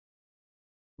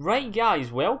Right,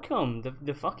 guys, welcome.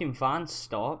 The fucking van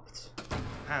stopped.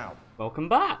 How? Welcome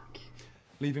back.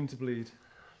 Leave him to bleed.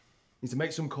 Need to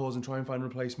make some calls and try and find a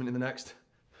replacement in the next...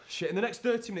 Shit, in the next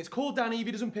 30 minutes. Call Danny if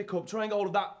he doesn't pick up. Try and get hold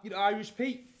of that, Irish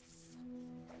Pete.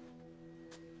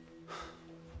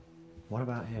 What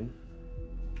about him?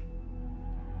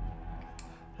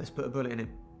 Let's put a bullet in him.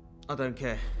 I don't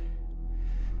care.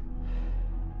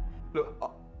 Look,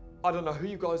 I don't know who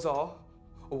you guys are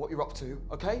or what you're up to,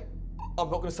 okay? I'm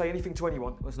not going to say anything to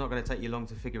anyone. Well, it's not going to take you long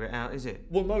to figure it out, is it?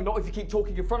 Well, no, not if you keep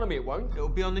talking in front of me, it won't. It'll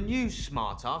be on the news,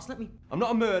 smart-ass. Let me... I'm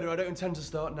not a murderer. I don't intend to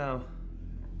start now.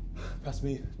 Pass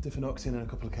me Diffenoxin and a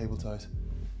couple of cable ties.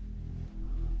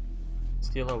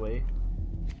 Steal away.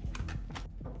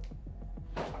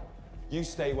 You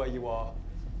stay where you are.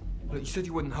 Look, you said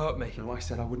you wouldn't hurt me. No, I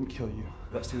said I wouldn't kill you.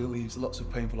 That still leaves lots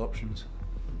of painful options.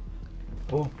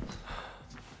 Oh.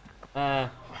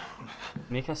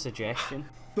 Make a suggestion.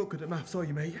 Not good at maths, are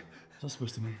you, mate? What's that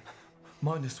supposed to mean?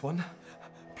 -1,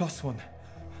 +1.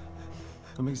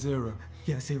 That makes 0.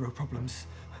 Yeah, 0 problems.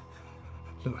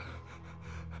 Look,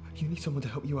 you need someone to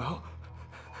help you out.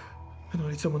 And I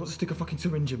need someone not to stick a fucking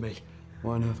syringe in me.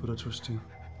 Why on earth would I trust you?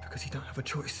 Because you don't have a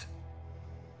choice.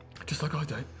 Just like I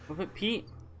don't. What about Pete?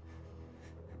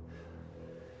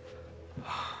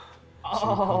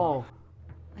 Oh!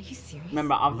 Are you serious?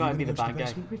 Remember, I've got to be the bad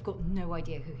guy. We've got no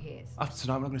idea who he is. After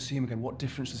tonight, we're not going to see him again. What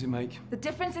difference does it make? The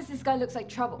difference is this guy looks like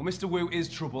trouble. Well, Mr. Wu is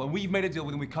trouble, and we've made a deal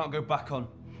with him we can't go back on.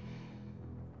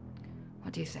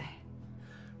 What do you say?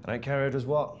 I don't care who does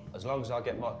what, as long as I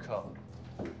get my cut.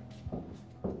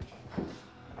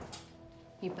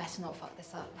 You better not fuck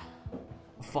this up.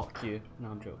 Fuck you. No,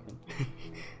 I'm joking.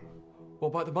 What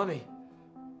about the money?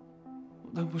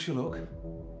 Don't push your luck.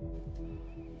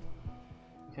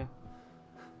 Okay.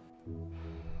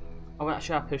 Oh,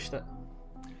 actually, I pushed it.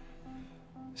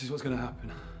 This is what's going to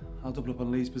happen. I'll double up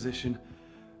on Lee's position.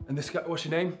 And this guy, what's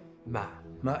your name? Matt.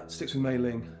 Matt sticks with Mei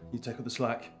Ling. You take up the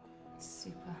slack.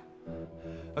 Super.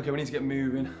 Okay, we need to get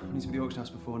moving. We need to be at the auction house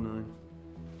before 9.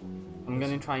 I'm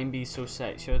going to try and be so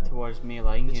sexual towards Mei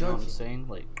Ling, you know what I'm saying?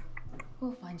 Like...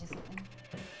 We'll find you something.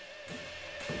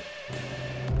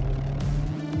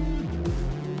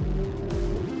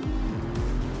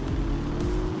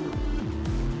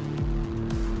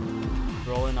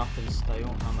 Rolling up in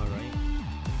style, am I right?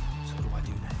 So what do I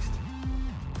do next?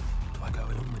 Do I go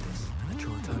along with this and then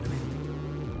try and turn him in?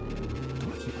 Do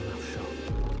I keep my mouth shut?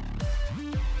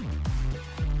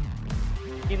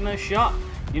 Keep my shut.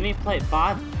 You need to play it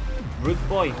bad. Rude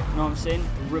boy, you know what I'm saying?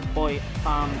 Rude boy,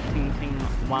 fam, ting ting,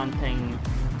 one ting.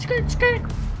 Skirt, skirt!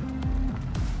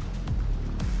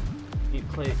 You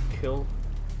play it cool.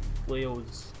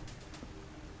 Leos.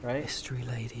 Right? History,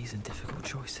 ladies, and difficult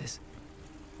choices.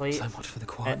 Play So much for the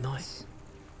quiet night.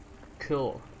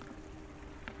 Cool.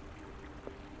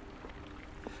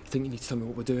 I think you need to tell me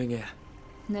what we're doing here.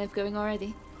 Nerve going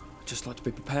already? I'd just like to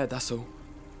be prepared, that's all.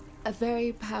 A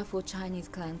very powerful Chinese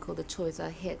clan called the Choi's are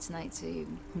here tonight to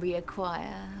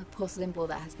reacquire a porcelain ball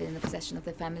that has been in the possession of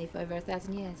their family for over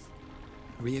 1,000 years.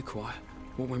 Reacquire?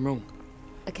 What went wrong?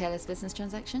 A careless business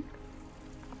transaction?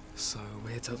 So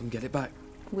we're here to help them get it back.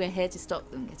 We're here to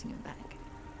stop them getting it back.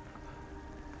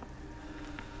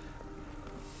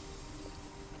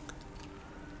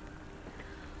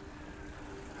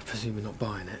 I presume you're not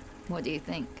buying it. What do you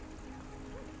think?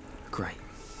 Great.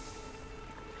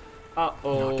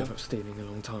 Uh-oh. You know, I gave up stealing a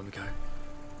long time ago.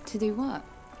 To do what?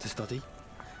 To study.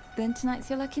 Then tonight's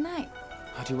your lucky night.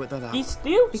 How do you work that out? He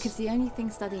steals? Because the only thing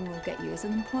studying will get you is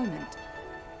unemployment.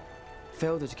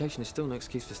 Failed education is still no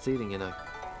excuse for stealing, you know.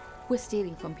 We're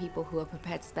stealing from people who are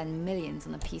prepared to spend millions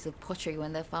on a piece of pottery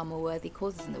when there are far more worthy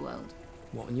causes in the world.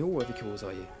 What, and your worthy cause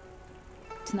are you?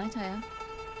 Tonight I am.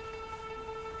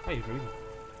 How you really?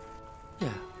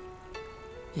 Yeah.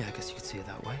 Yeah, I guess you could see it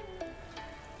that way.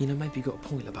 You know, maybe you got a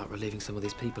point about relieving some of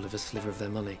these people of a sliver of their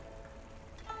money.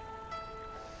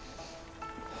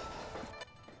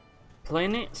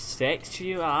 Planet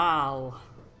Sexual.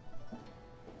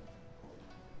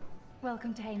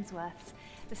 Welcome to Hainsworth's.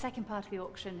 The second part of the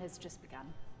auction has just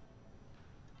begun.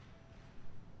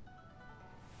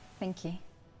 Thank you.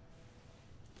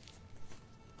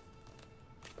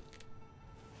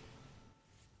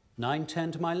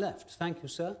 $9.10 to my left. Thank you,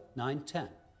 sir. $9.10.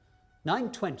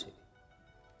 $9.20.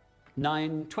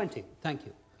 $9.20. Thank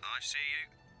you. I see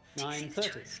you.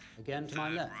 $9.30. Again to my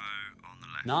left.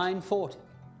 $9.40.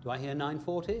 Do I hear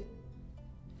 $9.40?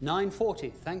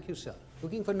 $9.40. Thank you, sir.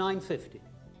 Looking for $9.50.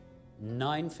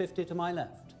 $9.50 to my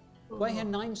left. Do I hear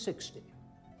 $9.60?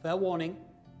 Fair warning.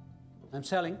 I'm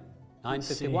selling.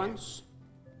 $9.50 once.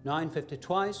 $9.50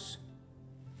 twice.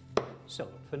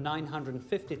 Sold for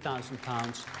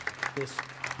 £950,000. This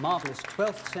marvellous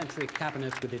 12th century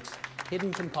cabinet with its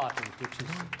hidden compartment, which is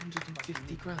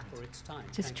 950 grand. for its time.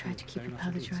 Just Thank try you to keep very your much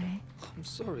powder indeed, sir. dry. I'm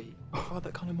sorry. If I had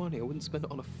that kind of money, I wouldn't spend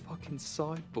it on a fucking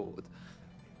sideboard.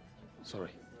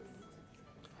 Sorry.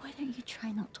 Why don't you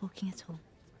try not talking at all?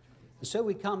 So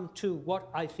we come to what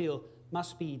I feel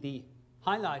must be the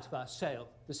highlight of our sale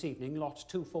this evening, lot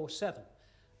 247.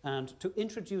 And to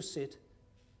introduce it,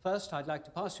 first I'd like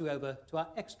to pass you over to our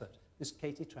expert, Miss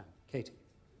Katie Tran. Katie.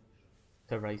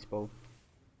 The rice bowl.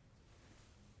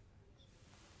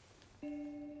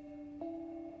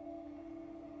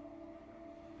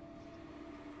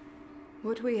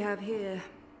 What we have here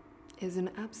is an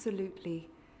absolutely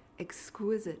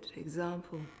exquisite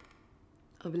example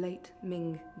of late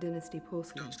Ming Dynasty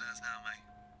porcelain. Downstairs now, mate.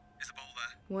 Is the bowl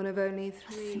there? One of only What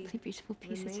a 3 simply beautiful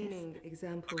piece it is. remaining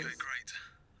examples Okay, great.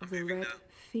 I'm of the moving red now.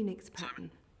 phoenix pattern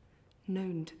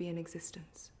known to be in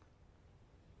existence.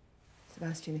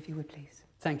 Sebastian, if you would please.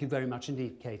 Thank you very much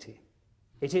indeed, Katie.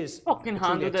 It is Fucking a truly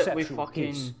handled it with exceptional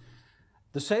fucking... piece,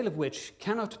 the sale of which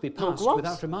cannot be No passed gloves.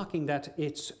 without remarking that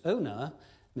its owner,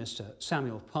 Mr.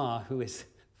 Samuel Parr, who is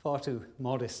far too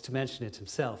modest to mention it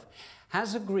himself,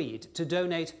 has agreed to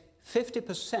donate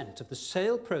 50% of the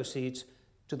sale proceeds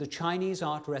to the Chinese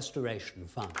Art Restoration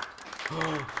Fund.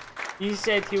 He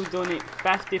said he'll donate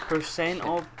 50%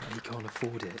 of... And you can't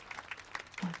afford it.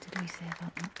 What did we say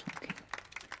about not talking?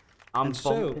 I'm And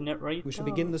so, bumping it right we shall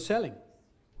now. begin the selling.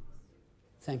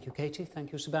 Thank you, Katie.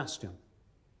 Thank you, Sebastian.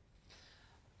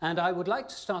 And I would like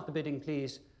to start the bidding,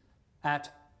 please,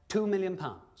 at £2 million.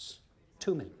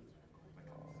 2 million.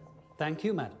 Thank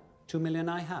you, madam. 2 million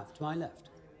I have to my left.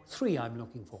 3 I'm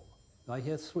looking for. Do I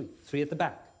hear 3? 3 at the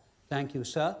back. Thank you,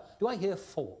 sir. Do I hear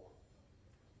 4?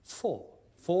 4.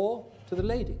 4 to the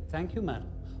lady. Thank you, madam.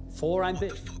 4 I'm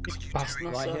bidding.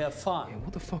 Do I hear 5? Yeah,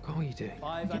 what the fuck are you doing?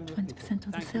 5 We I'm get looking 20% for. of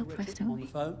the Thank sale you, price, Richard. don't I'm on we?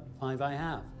 the phone. 5 I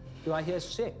have. Do I hear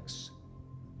 6?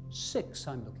 6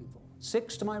 I'm looking for.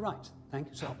 6 to my right. Thank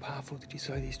you, sir. How powerful did you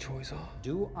say these toys are?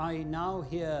 Do I now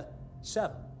hear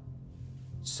 7?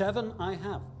 7 I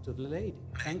have to the lady.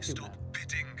 Thank you, madam.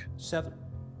 Bidding. 7.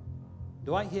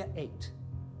 Do I hear 8?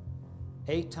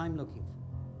 8 I'm looking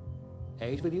for.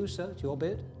 8 with you, sir. It's your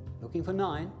bid. Looking for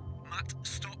 9. Matt,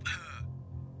 stop her.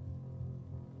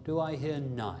 Do I hear 9?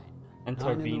 9 in the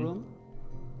Intervene. room.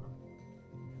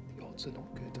 The odds are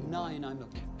not good. 9 I'm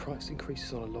looking for. Price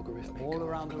increases on a logarithmic. All curve,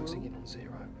 around the closing room. in on 0.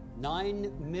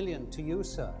 9 million to you,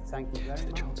 sir. Thank you very The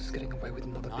much. chances of getting away with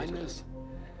another 9 bid million.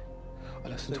 are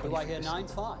less than So 20%. do I hear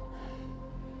 9.5?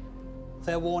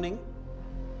 Fair warning.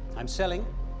 I'm selling.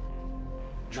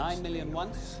 9 million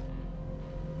once.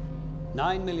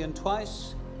 9 million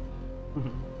twice.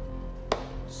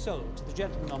 Sold to the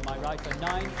gentleman on my right for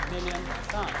 £9 million.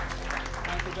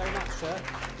 Thank you very much, sir.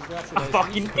 I Congratulations.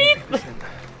 fucking teeth!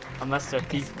 I missed her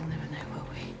teeth. We'll never know, will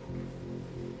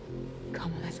we?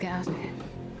 Come on, let's get out of here.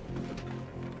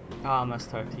 Ah, I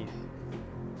missed her teeth.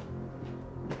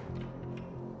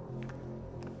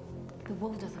 The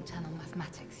wall doesn't turn on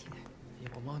mathematics, you know. Yeah,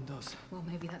 but mine does. Well,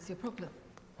 maybe that's your problem.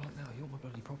 Right now, you're my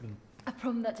bloody problem. A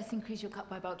problem that just increased your cut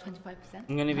by about 25%.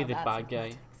 I'm gonna be Now the that's bad guy.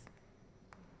 mathematics.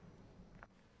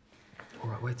 All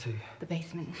right, where to? The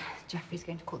basement. Jeffrey's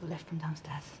going to call the lift from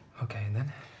downstairs. Okay, and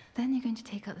then? Then you're going to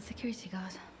take out the security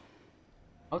guard.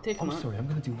 I'll take him I'm out. sorry, I'm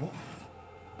gonna do what?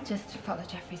 Just follow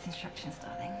Jeffrey's instructions,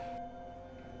 darling.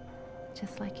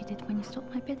 Just like you did when you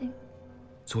stopped my bidding.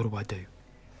 So what do I do?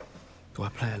 Do I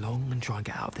play along and try and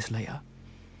get out of this later?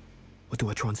 Or do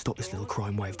I try and stop this little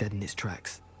crime wave dead in its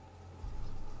tracks?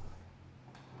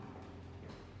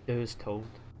 Do as told.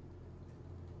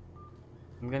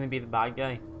 I'm gonna be the bad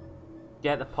guy.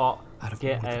 Get the pot. Out of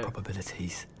Get all of the out.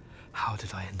 probabilities, how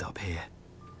did I end up here?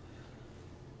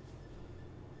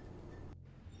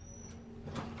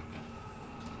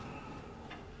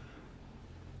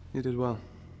 You did well,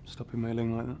 stopping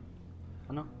mailing like that.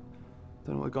 I know.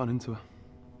 Don't know what got into her.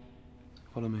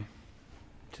 Follow me.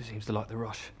 She seems to like the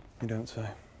rush. You don't say.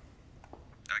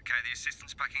 Okay, the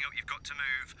assistant's packing up. You've got to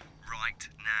move right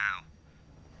now.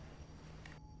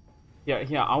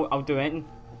 Yeah, I'll do it.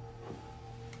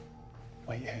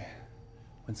 Wait here.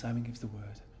 When Simon gives the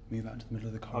word, move out into the middle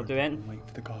of the corridor I'll do it. and wait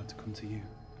for the guard to come to you.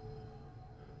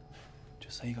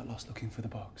 Just say you got lost looking for the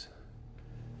box.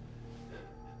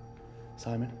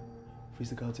 Simon, freeze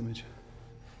the guard's image.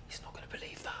 He's not gonna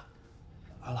believe that.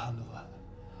 I'll handle that.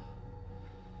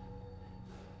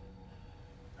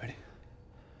 Ready?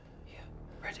 Yeah,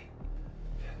 ready.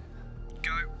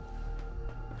 Go.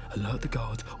 Alert the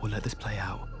guard or let this play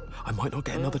out. I might not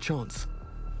get another chance.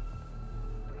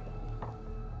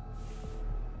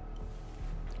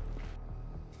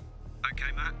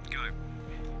 Okay, Matt, go.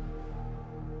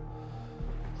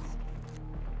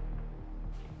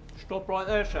 Stop right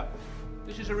there, sir.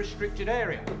 This is a restricted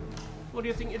area. What do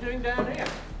you think you're doing down here?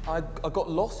 I got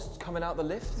lost coming out the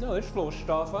lift. No, this floor's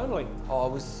staff only. Oh,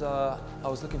 I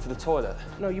was looking for the toilet.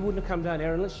 No, you wouldn't have come down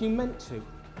here unless you meant to.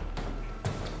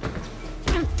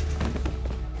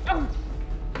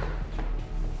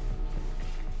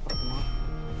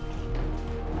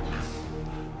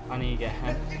 I need to get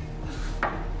him.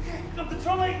 Grab the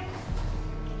trolley!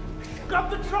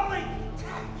 Grab the trolley!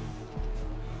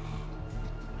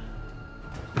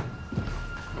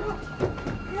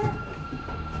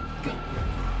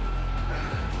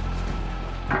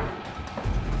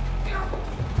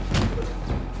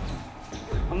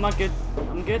 I'm not good.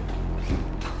 I'm good.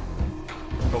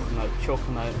 Choke him out. Choke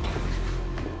him out.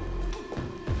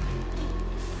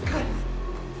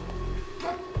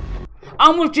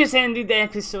 And we've just ended the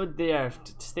episode there.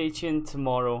 Stay tuned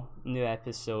tomorrow. New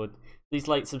episode. Please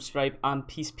like, subscribe, and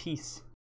peace.